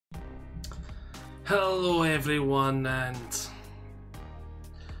Hello everyone, and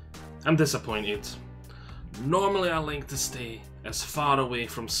I'm disappointed. Normally I like to stay as far away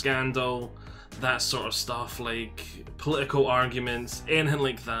from scandal, that sort of stuff, like political arguments, anything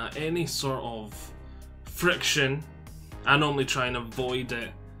like that, any sort of friction. I normally try and avoid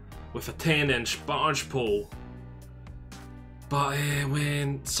it with a 10-inch barge pole. But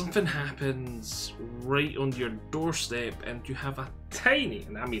when something happens right on your doorstep and you have a tiny,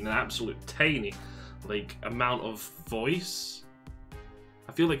 and I mean an absolute tiny, like amount of voice,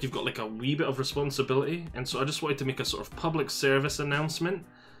 I feel like you've got like a wee bit of responsibility. And so I just wanted to make a sort of public service announcement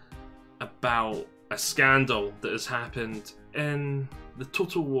about a scandal that has happened in the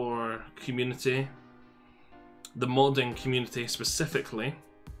Total War community, the modding community specifically,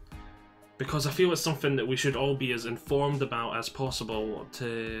 because I feel it's something that we should all be as informed about as possible,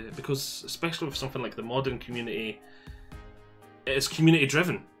 because especially with something like the modding community, it is community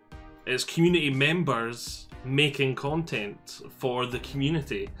driven. It's community members making content for the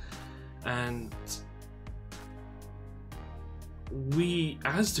community, and we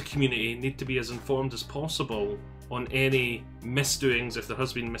as the community need to be as informed as possible on any misdoings, if there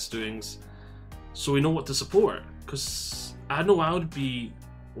has been misdoings, so we know what to support. Because I know I would be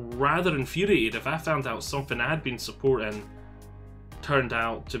rather infuriated if I found out something I'd been supporting turned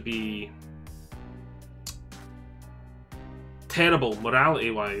out to be terrible morality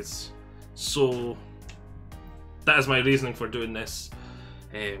wise. So that is my reasoning for doing this.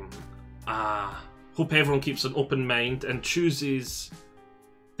 I hope everyone keeps an open mind and chooses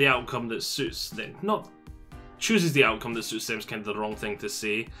the outcome that suits them. Not chooses the outcome that suits them is kind of the wrong thing to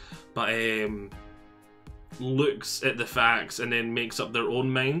say, but looks at the facts and then makes up their own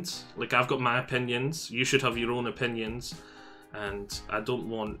mind. Like, I've got my opinions, you should have your own opinions, and I don't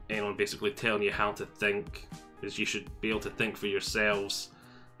want anyone basically telling you how to think, because you should be able to think for yourselves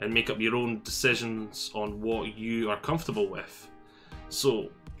and make up your own decisions on what you are comfortable with. So,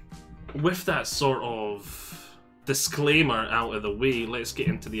 with that sort of disclaimer out of the way, let's get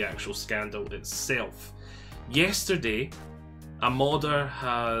into the actual scandal itself. Yesterday, a modder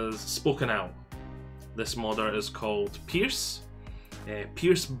has spoken out. This modder is called Pierce.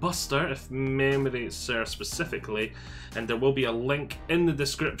 Pierce Buster, if memory serves specifically, and there will be a link in the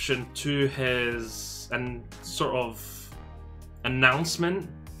description to his sort of announcement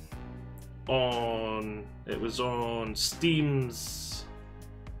on, it was on Steam's,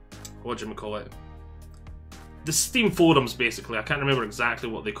 what do you call it? The Steam forums, basically. I can't remember exactly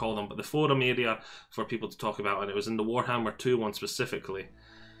what they call them, but the forum area for people to talk about, and it was in the Warhammer 2 one specifically.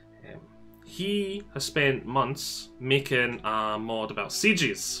 He has spent months making a mod about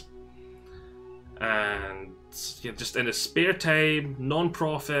sieges, and yeah, just in his spare time,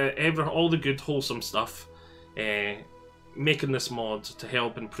 non-profit, all the good wholesome stuff, making this mod to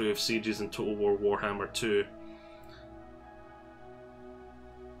help improve sieges in Total War Warhammer 2.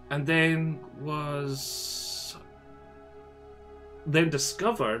 And then was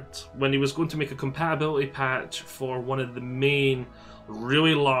discovered when he was going to make a compatibility patch for one of the main,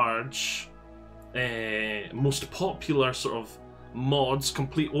 really large, most popular sort of mods,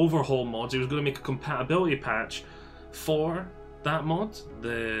 complete overhaul mods. He was going to make a compatibility patch for that mod,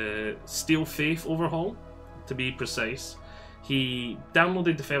 the Steel Faith overhaul, to be precise. He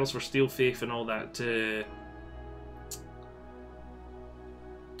downloaded the files for Steel Faith and all that to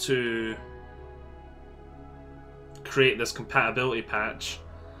create this compatibility patch,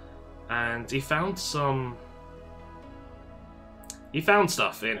 and he found stuff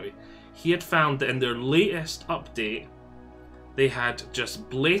anyway. He had found that in their latest update, they had just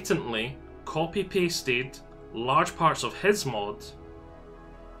blatantly copy-pasted large parts of his mod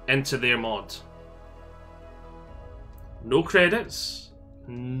into their mod. No credits,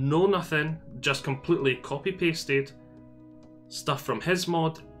 no nothing, just completely copy-pasted stuff from his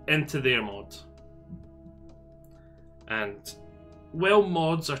mod into their mod. And well,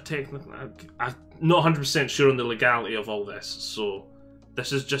 mods are technically, I'm not 100% sure on the legality of all this, so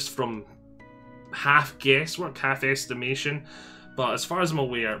this is just from half guesswork, half estimation. But as far as I'm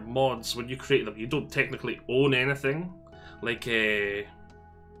aware, mods, when you create them, you don't technically own anything. Like a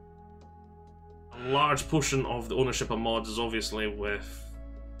large portion of the ownership of mods is obviously with,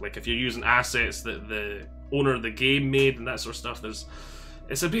 like, if you're using assets that the owner of the game made and that sort of stuff.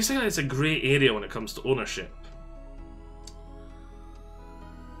 Basically it's a grey area when it comes to ownership.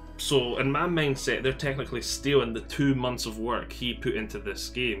 So in my mindset, they're technically stealing the 2 months of work he put into this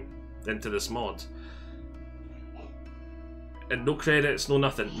game, into this mod. And no credits, no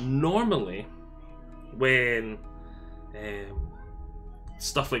nothing. Normally, when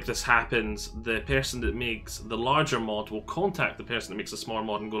stuff like this happens, the person that makes the larger mod will contact the person that makes the smaller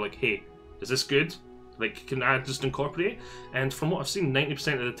mod and go like, hey, Is this good? Like, can I just incorporate it? And from what I've seen,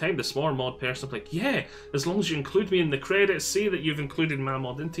 90% of the time, the smaller mod person is like, yeah, as long as you include me in the credits, say that you've included my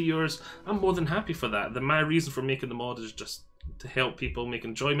mod into yours, I'm more than happy for that. My reason for making the mod is just to help people make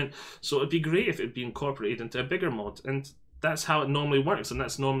enjoyment. So it'd be great if it'd be incorporated into a bigger mod. And that's how it normally works, and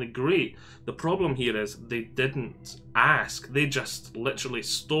that's normally great. The problem here is they didn't ask. They just literally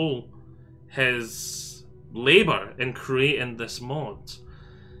stole his labor in creating this mod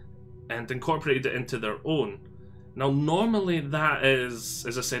and incorporated it into their own. Now, normally that is,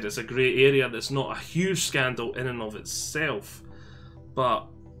 as I said, it's a grey area that's not a huge scandal in and of itself. But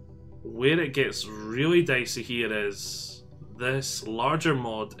where it gets really dicey here is this larger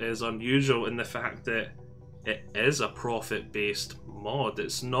mod is unusual in the fact that it is a profit-based mod.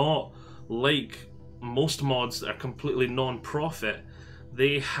 It's not like most mods that are completely non-profit.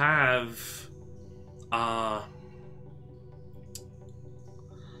 They have a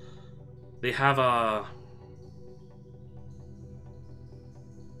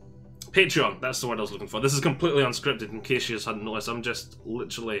Patreon, that's the word I was looking for. This is completely unscripted in case you just hadn't noticed. I'm just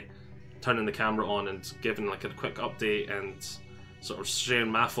literally turning the camera on and giving like a quick update and sort of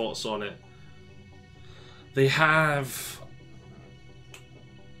sharing my thoughts on it. They have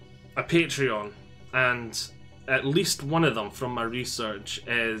a Patreon, and at least one of them, from my research,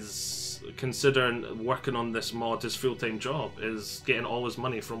 is considering working on this mod his full-time job, is getting all his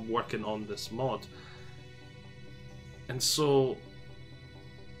money from working on this mod. And so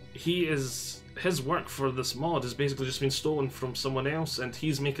his work for this mod has basically just been stolen from someone else, and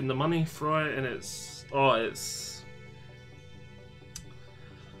he's making the money for it, and it's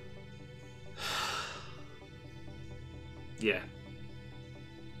yeah,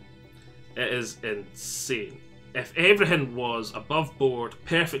 it is insane. If everything was above board,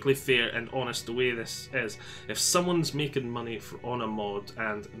 perfectly fair and honest the way this is, if someone's making money on a mod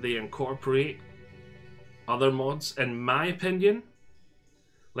and they incorporate other mods, in my opinion,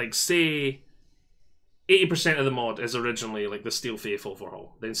 like say 80% of the mod is originally like the Steel Faith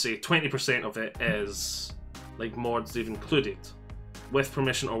overhaul, then say 20% of it is like mods they've included, with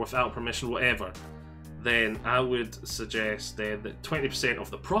permission or without permission, whatever, then I would suggest then that 20% of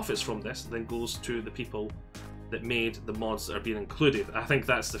the profits from this then goes to the people that made the mods that are being included. I think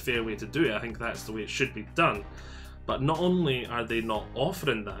that's the fair way to do it. I think that's the way it should be done. But not only are they not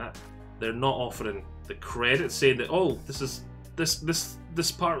offering that, they're not offering the credit, saying that, oh, this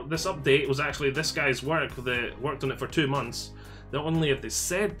update was actually this guy's work that worked on it for 2 months. Not only have they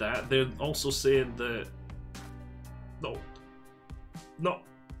said that, they're also saying that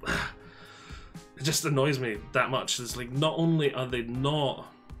it just annoys me that much. It's like, not only are they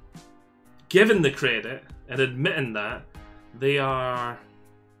not giving the credit and admitting that, they are...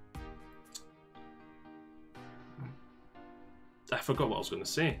 I forgot what I was going to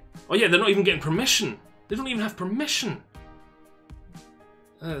say. Oh yeah, they're not even getting permission. They don't even have permission.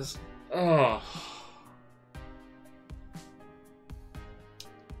 That's... oh.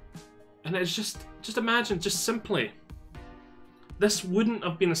 And it's just imagine, just simply, this wouldn't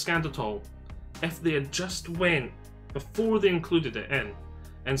have been a scandal at all if they had just went, before they included it in,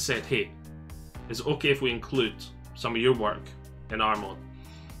 and said, hey, is it okay if we include some of your work in our mod?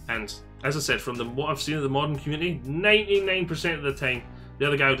 And as I said, from what I've seen of the modern community, 99% of the time, the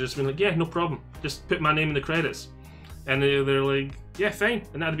other guy would just been like, yeah, no problem, just put my name in the credits. And they're like, yeah, fine,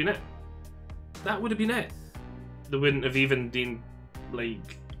 and that'd have been it. That would have been it. They wouldn't have even been,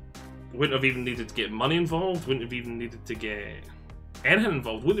 like, wouldn't have even needed to get money involved, wouldn't have even needed to get anything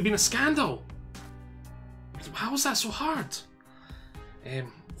involved, wouldn't have been a scandal. How was that so hard?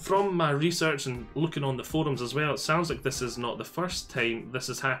 From my research and looking on the forums as well, it sounds like this is not the first time this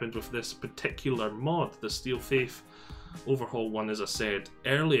has happened with this particular mod, the Steel Faith overhaul one, as I said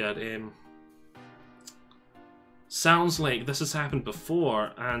earlier. Sounds like this has happened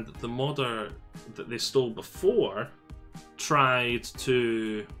before, and the modder that they stole before tried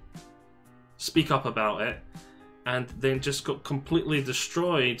to speak up about it, and then just got completely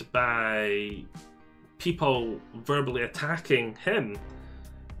destroyed by people verbally attacking him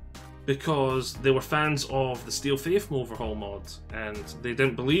because they were fans of the Steel Faith overhaul mod, and they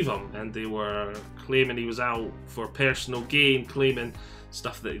didn't believe him, and they were claiming he was out for personal gain, claiming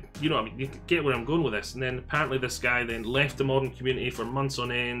stuff that, you know, I mean, you get where I'm going with this. And then apparently this guy then left the modern community for months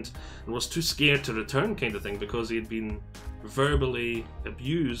on end and was too scared to return, kind of thing, because he had been verbally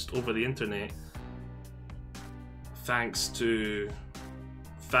abused over the internet thanks to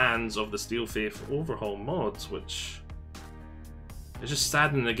fans of the Steel Faith overhaul mods, which is just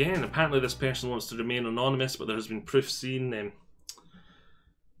saddening again. Apparently this person wants to remain anonymous, but there has been proof seen.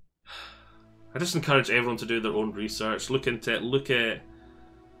 I just encourage everyone to do their own research, look into it, look at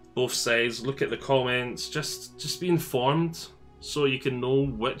both sides, look at the comments, just be informed so you can know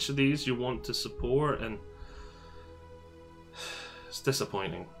which of these you want to support, and it's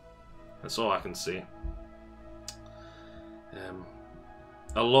disappointing. That's all I can say.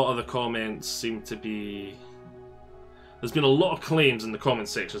 A lot of the comments seem to be... There's been a lot of claims in the comment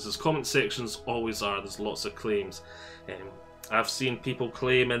sections, as comment sections always are. There's lots of claims. I've seen people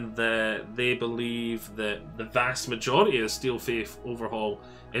claiming that they believe that the vast majority of Steel Faith Overhaul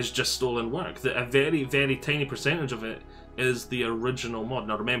is just stolen work, that a very, very tiny percentage of it is the original mod.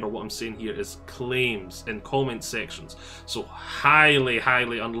 Now remember, what I'm saying here is claims in comment sections, so highly,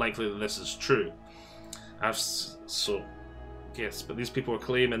 highly unlikely that this is true. So, yes, but these people are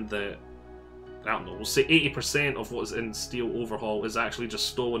claiming that, I don't know, we'll say 80% of what's in Steel Overhaul is actually just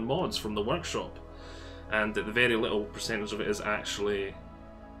stolen mods from the workshop, and that the very little percentage of it is actually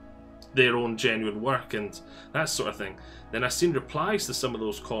their own genuine work and that sort of thing. Then I've seen replies to some of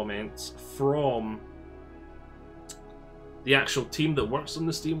those comments from the actual team that works on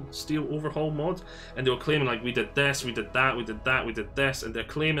the Steel Overhaul mod, and they were claiming like, we did this, we did that, we did that, we did this, and they're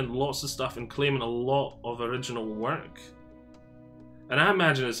claiming lots of stuff and claiming a lot of original work. And I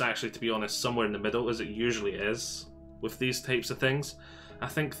imagine it's actually, to be honest, somewhere in the middle, as it usually is with these types of things. I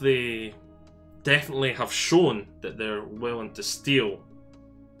think they definitely have shown that they're willing to steal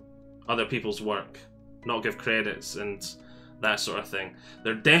other people's work, not give credits and that sort of thing.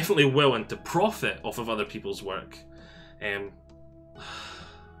 They're definitely willing to profit off of other people's work.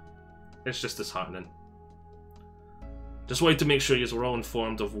 It's just disheartening. Just wanted to make sure you were all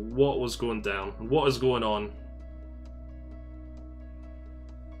informed of what was going down and what is going on.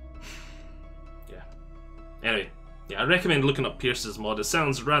 Yeah. Anyway, yeah, I recommend looking up Pierce's mod. It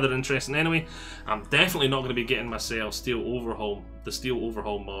sounds rather interesting anyway. I'm definitely not going to be getting myself the Steel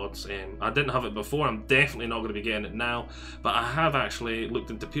Overhaul mods. I didn't have it before, I'm definitely not going to be getting it now. But I have actually looked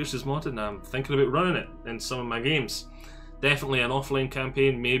into Pierce's mod and I'm thinking about running it in some of my games. Definitely an offline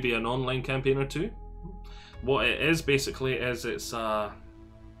campaign, maybe an online campaign or two. What it is basically is it's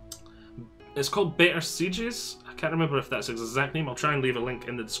called Better Sieges. I can't remember if that's its exact name. I'll try and leave a link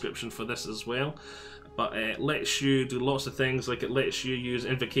in the description for this as well. But it lets you do lots of things, like it lets you use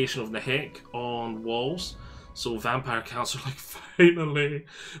Invocation of Nehek on walls. So vampire counts are like, finally,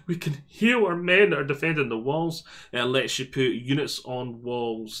 we can heal our men that are defending the walls. It lets you put units on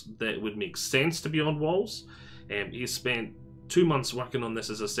walls that would make sense to be on walls. He spent 2 months working on this,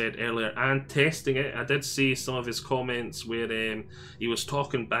 as I said earlier, and testing it. I did see some of his comments where he was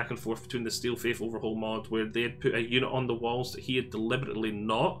talking back and forth between the Steel Faith Overhaul mod, where they had put a unit on the walls that he had deliberately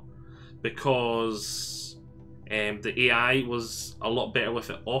not, because the AI was a lot better with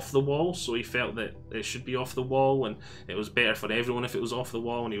it off the wall, so he felt that it should be off the wall and it was better for everyone if it was off the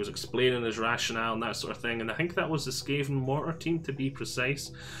wall, and he was explaining his rationale and that sort of thing. And I think that was the Skaven Mortar team, to be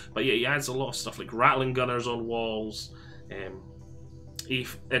precise. But yeah, he adds a lot of stuff like rattling gunners on walls. He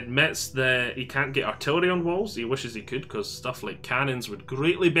admits that he can't get artillery on walls. He wishes he could, because stuff like cannons would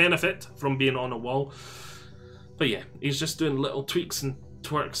greatly benefit from being on a wall. But yeah, he's just doing little tweaks and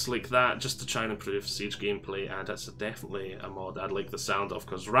twerks like that just to try and improve Siege gameplay, and it's definitely a mod I'd like the sound of,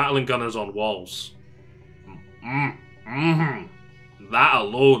 because rattling gunners on walls, that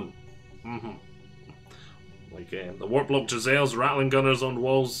alone, like the Warplock Giselle's rattling gunners on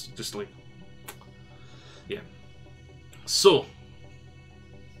walls, just like, yeah. So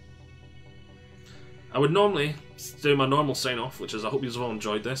I would normally do my normal sign off, which is I hope you've all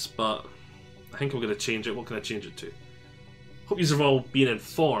enjoyed this, but I think I'm going to change it. What can I change it to? Hope you have all been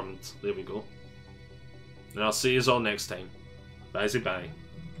informed. There we go. And I'll see you all next time. Bye-bye. Bye.